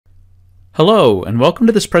Hello, and welcome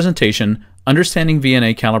to this presentation, Understanding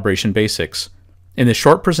VNA Calibration Basics. In this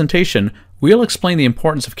short presentation, we'll explain the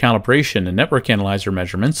importance of calibration in network analyzer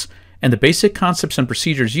measurements and the basic concepts and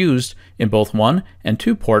procedures used in both 1- and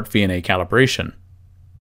 2-port VNA calibration.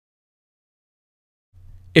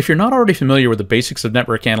 If you're not already familiar with the basics of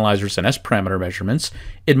network analyzers and S-parameter measurements,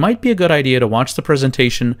 it might be a good idea to watch the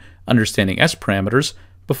presentation, Understanding S-parameters,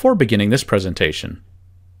 before beginning this presentation.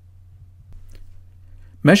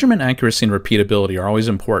 Measurement accuracy and repeatability are always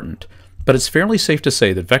important, but it's fairly safe to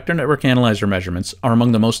say that vector network analyzer measurements are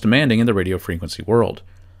among the most demanding in the radio frequency world.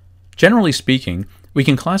 Generally speaking, we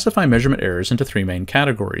can classify measurement errors into 3 main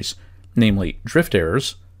categories, namely drift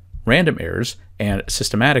errors, random errors, and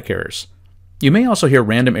systematic errors. You may also hear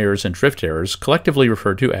random errors and drift errors collectively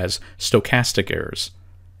referred to as stochastic errors.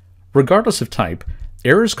 Regardless of type,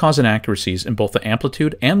 errors cause inaccuracies in both the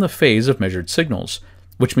amplitude and the phase of measured signals,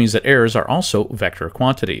 which means that errors are also vector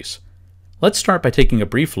quantities. Let's start by taking a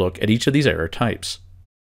brief look at each of these error types.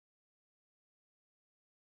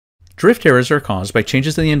 Drift errors are caused by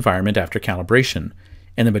changes in the environment after calibration,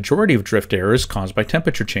 and the majority of drift errors is caused by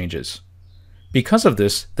temperature changes. Because of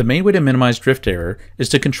this, the main way to minimize drift error is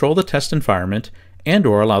to control the test environment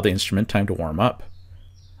and/or allow the instrument time to warm up.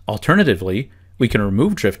 Alternatively, we can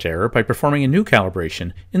remove drift error by performing a new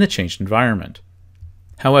calibration in the changed environment.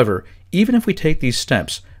 However, even if we take these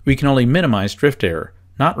steps, we can only minimize drift error,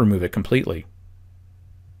 not remove it completely.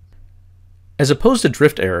 As opposed to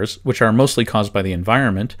drift errors, which are mostly caused by the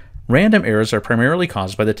environment, random errors are primarily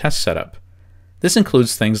caused by the test setup. This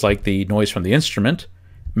includes things like the noise from the instrument,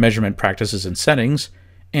 measurement practices and settings,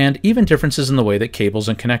 and even differences in the way that cables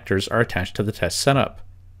and connectors are attached to the test setup.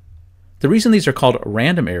 The reason these are called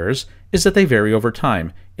random errors is that they vary over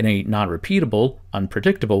time in a non-repeatable,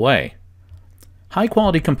 unpredictable way.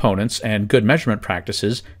 High-quality components and good measurement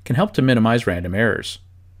practices can help to minimize random errors.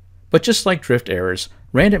 But just like drift errors,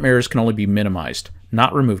 random errors can only be minimized,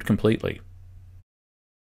 not removed completely.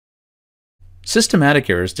 Systematic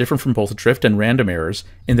errors differ from both drift and random errors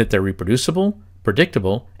in that they're reproducible,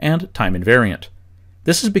 predictable, and time invariant.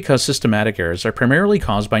 This is because systematic errors are primarily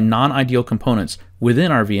caused by non-ideal components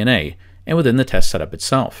within our VNA and within the test setup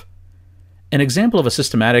itself. An example of a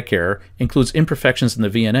systematic error includes imperfections in the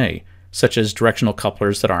VNA, such as directional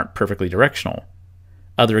couplers that aren't perfectly directional.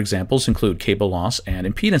 Other examples include cable loss and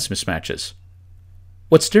impedance mismatches.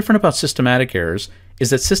 What's different about systematic errors is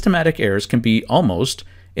that systematic errors can be almost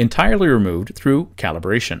entirely removed through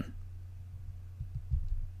calibration.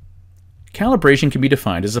 Calibration can be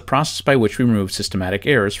defined as the process by which we remove systematic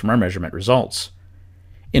errors from our measurement results.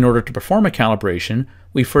 In order to perform a calibration,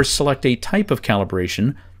 we first select a type of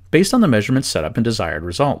calibration based on the measurement setup and desired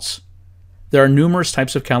results. There are numerous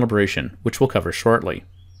types of calibration, which we'll cover shortly.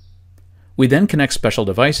 We then connect special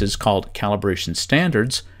devices called calibration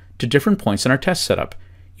standards to different points in our test setup,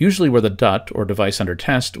 usually where the DUT or device under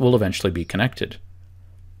test will eventually be connected.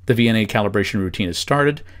 The VNA calibration routine is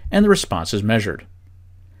started and the response is measured.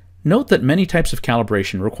 Note that many types of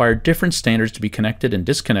calibration require different standards to be connected and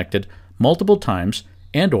disconnected multiple times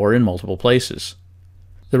and/or in multiple places.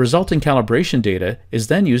 The resulting calibration data is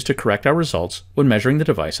then used to correct our results when measuring the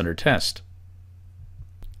device under test.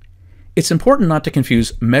 It's important not to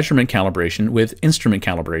confuse measurement calibration with instrument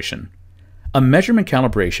calibration. A measurement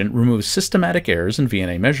calibration removes systematic errors in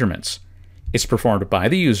VNA measurements. It's performed by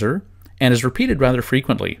the user and is repeated rather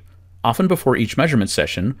frequently, often before each measurement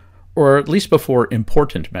session, or at least before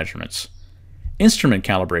important measurements. Instrument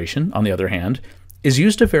calibration, on the other hand, is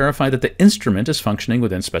used to verify that the instrument is functioning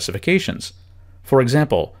within specifications. For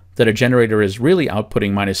example, that a generator is really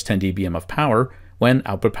outputting minus 10 dBm of power when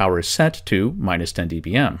output power is set to minus 10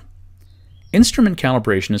 dBm. Instrument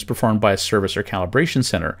calibration is performed by a service or calibration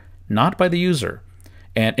center, not by the user,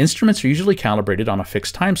 and instruments are usually calibrated on a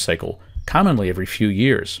fixed time cycle, commonly every few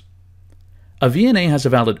years. A VNA has a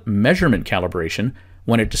valid measurement calibration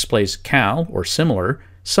when it displays cal or similar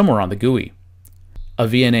somewhere on the GUI. A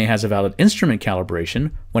VNA has a valid instrument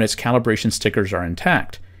calibration when its calibration stickers are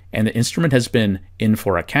intact, and the instrument has been in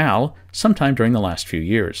for a cal sometime during the last few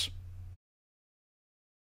years.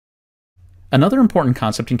 Another important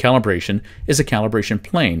concept in calibration is a calibration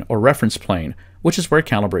plane or reference plane, which is where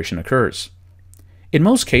calibration occurs. In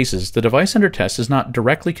most cases, the device under test is not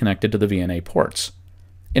directly connected to the VNA ports.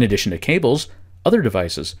 In addition to cables, other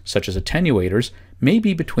devices, such as attenuators, may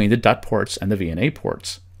be between the DUT ports and the VNA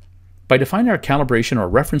ports. By defining our calibration or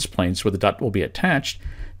reference planes where the DUT will be attached,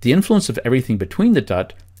 the influence of everything between the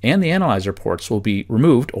DUT and the analyzer ports will be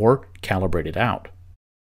removed or calibrated out.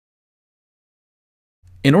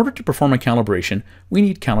 In order to perform a calibration, we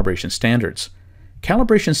need calibration standards.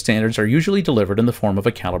 Calibration standards are usually delivered in the form of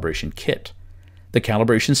a calibration kit. The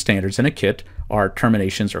calibration standards in a kit are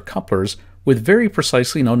terminations or couplers with very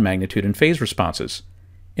precisely known magnitude and phase responses.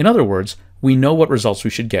 In other words, we know what results we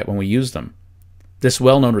should get when we use them. This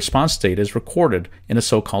well-known response data is recorded in a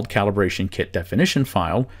so-called calibration kit definition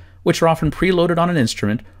file, which are often preloaded on an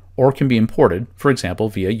instrument or can be imported, for example,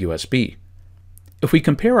 via USB. If we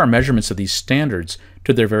compare our measurements of these standards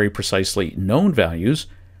to their very precisely known values,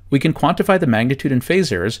 we can quantify the magnitude and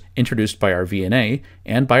phase errors introduced by our VNA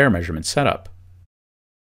and by our measurement setup.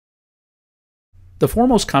 The four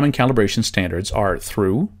most common calibration standards are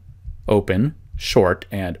through, open, short,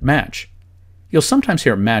 and match. You'll sometimes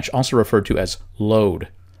hear match also referred to as load.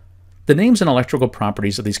 The names and electrical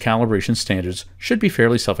properties of these calibration standards should be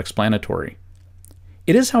fairly self-explanatory.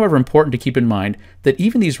 It is, however, important to keep in mind that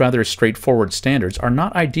even these rather straightforward standards are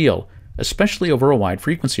not ideal, especially over a wide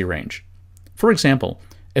frequency range. For example,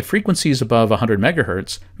 at frequencies above 100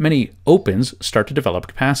 MHz, many opens start to develop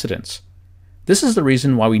capacitance. This is the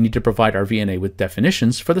reason why we need to provide our VNA with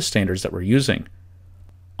definitions for the standards that we're using.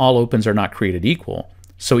 All opens are not created equal,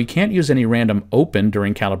 so we can't use any random open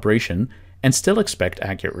during calibration and still expect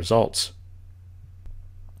accurate results.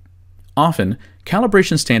 Often,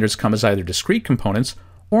 calibration standards come as either discrete components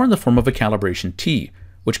or in the form of a calibration T,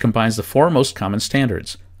 which combines the four most common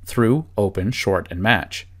standards, through, open, short, and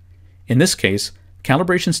match. In this case,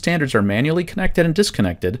 calibration standards are manually connected and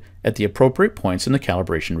disconnected at the appropriate points in the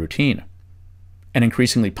calibration routine. An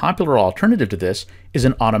increasingly popular alternative to this is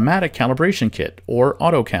an automatic calibration kit, or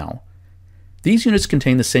AutoCal. These units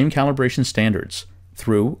contain the same calibration standards,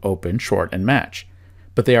 through, open, short, and match,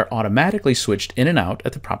 but they are automatically switched in and out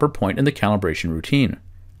at the proper point in the calibration routine.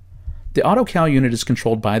 The AutoCal unit is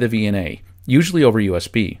controlled by the VNA, usually over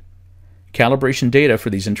USB. Calibration data for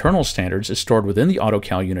these internal standards is stored within the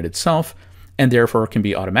AutoCal unit itself, and therefore can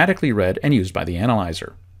be automatically read and used by the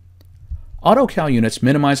analyzer. AutoCal units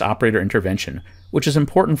minimize operator intervention, which is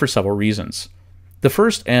important for several reasons. The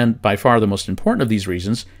first, and by far the most important of these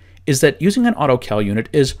reasons, is that using an AutoCal unit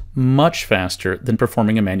is much faster than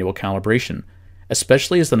performing a manual calibration,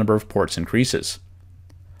 especially as the number of ports increases.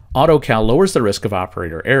 AutoCal lowers the risk of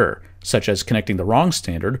operator error, such as connecting the wrong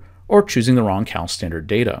standard or choosing the wrong cal standard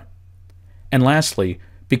data. And lastly,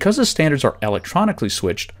 because the standards are electronically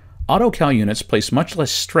switched, AutoCal units place much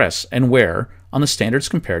less stress and wear on the standards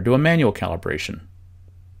compared to a manual calibration.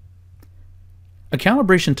 A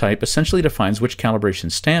calibration type essentially defines which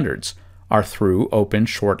calibration standards are through, open,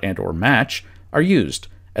 short, and/or match are used,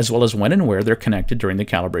 as well as when and where they're connected during the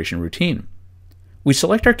calibration routine. We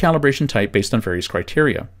select our calibration type based on various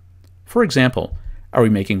criteria. For example, are we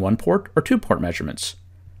making one-port or two-port measurements?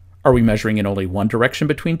 Are we measuring in only one direction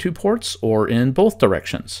between two ports or in both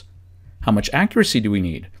directions? How much accuracy do we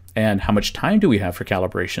need? And how much time do we have for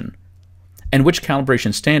calibration? And which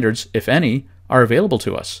calibration standards, if any, are available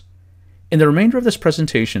to us? In the remainder of this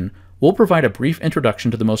presentation, we'll provide a brief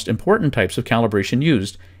introduction to the most important types of calibration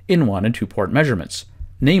used in one- and two-port measurements,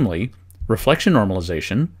 namely reflection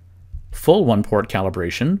normalization, full one-port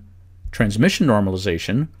calibration, transmission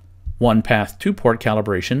normalization, one-path two-port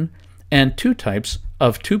calibration, and two types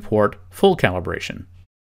of two-port full calibration.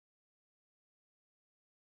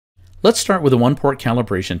 Let's start with the one-port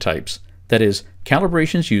calibration types, that is,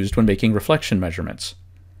 calibrations used when making reflection measurements.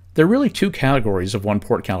 There are really two categories of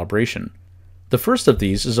one-port calibration. The first of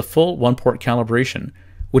these is a full one-port calibration,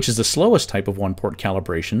 which is the slowest type of one-port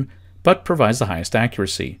calibration, but provides the highest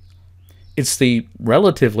accuracy. It's the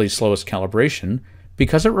relatively slowest calibration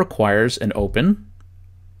because it requires an open,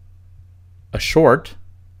 a short,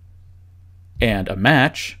 and a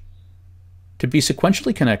match to be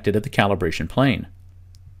sequentially connected at the calibration plane.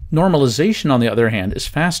 Normalization, on the other hand, is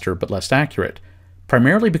faster but less accurate,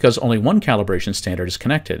 primarily because only one calibration standard is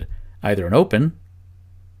connected, either an open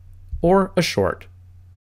or a short.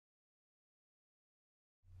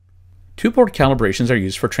 Two-port calibrations are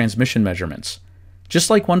used for transmission measurements. Just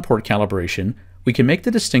like one-port calibration, we can make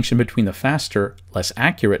the distinction between the faster, less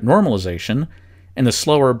accurate normalization and the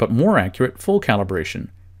slower but more accurate full calibration.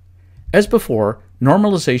 As before,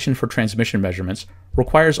 normalization for transmission measurements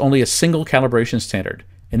requires only a single calibration standard,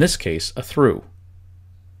 in this case, a through.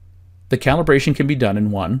 The calibration can be done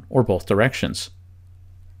in one or both directions.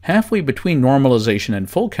 Halfway between normalization and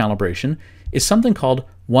full calibration is something called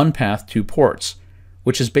one-path two ports,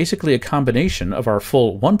 which is basically a combination of our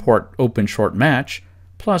full one-port open-short match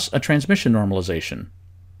plus a transmission normalization.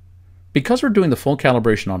 Because we're doing the full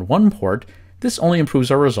calibration on one port, this only improves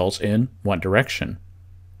our results in one direction.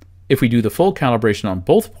 If we do the full calibration on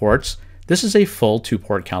both ports, this is a full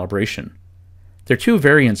two-port calibration. There are two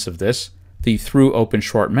variants of this, the through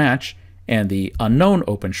open-short match and the unknown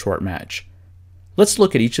open-short match. Let's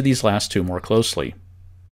look at each of these last two more closely.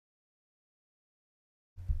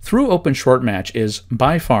 through open short match is,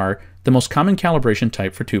 by far, the most common calibration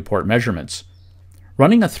type for two-port measurements.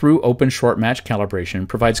 Running a through open short match calibration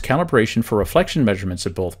provides calibration for reflection measurements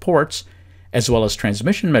at both ports, as well as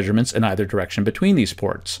transmission measurements in either direction between these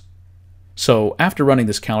ports. So, after running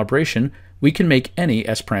this calibration, we can make any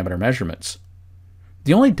S-parameter measurements.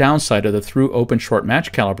 The only downside of the through open short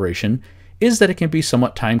match calibration is that it can be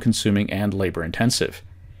somewhat time-consuming and labor-intensive.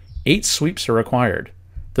 8 sweeps are required.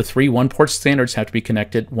 The 3 one-port standards have to be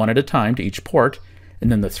connected one at a time to each port, and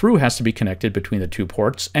then the through has to be connected between the 2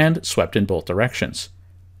 ports and swept in both directions.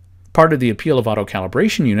 Part of the appeal of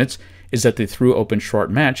auto-calibration units is that the through open short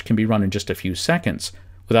match can be run in just a few seconds,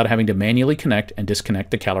 without having to manually connect and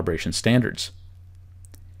disconnect the calibration standards.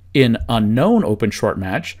 In unknown open short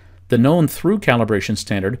match, the known through calibration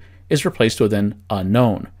standard is replaced with an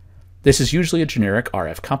unknown. This is usually a generic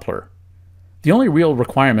RF coupler. The only real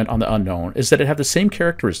requirement on the unknown is that it have the same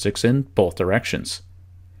characteristics in both directions.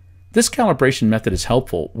 This calibration method is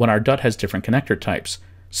helpful when our DUT has different connector types,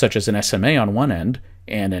 such as an SMA on one end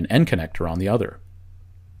and an N connector on the other.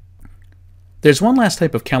 There's one last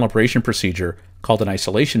type of calibration procedure, called an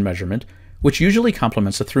isolation measurement, which usually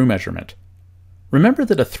complements a through measurement. Remember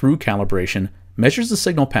that a through calibration measures the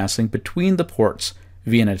signal passing between the ports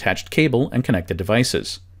via an attached cable and connected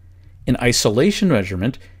devices. An isolation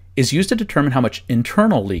measurement is used to determine how much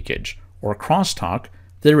internal leakage, or crosstalk,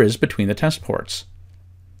 there is between the test ports.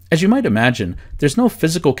 As you might imagine, there's no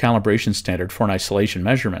physical calibration standard for an isolation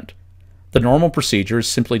measurement. The normal procedure is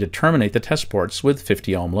simply to terminate the test ports with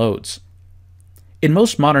 50 ohm loads. In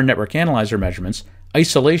most modern network analyzer measurements,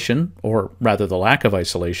 isolation, or rather the lack of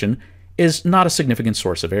isolation, is not a significant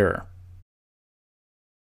source of error.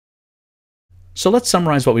 So let's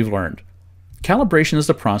summarize what we've learned. Calibration is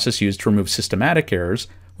the process used to remove systematic errors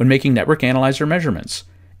when making network analyzer measurements,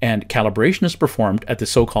 and calibration is performed at the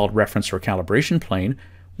so-called reference or calibration plane,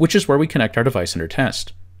 which is where we connect our device under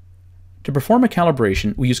test. To perform a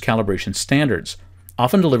calibration, we use calibration standards,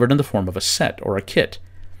 often delivered in the form of a set or a kit,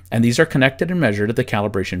 and these are connected and measured at the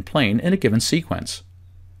calibration plane in a given sequence.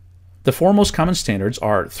 The 4 most common standards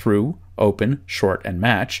are through, open, short, and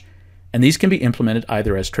match, and these can be implemented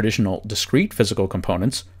either as traditional discrete physical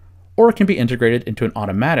components, or it can be integrated into an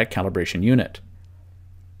automatic calibration unit.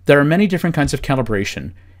 There are many different kinds of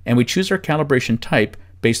calibration, and we choose our calibration type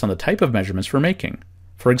based on the type of measurements we're making,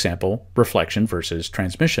 for example, reflection versus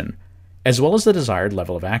transmission, as well as the desired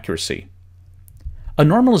level of accuracy. A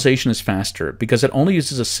normalization is faster because it only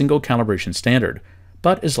uses a single calibration standard,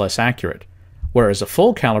 but is less accurate, whereas a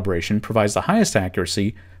full calibration provides the highest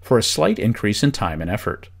accuracy for a slight increase in time and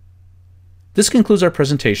effort. This concludes our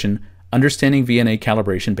presentation, Understanding VNA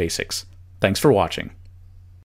Calibration Basics. Thanks for watching.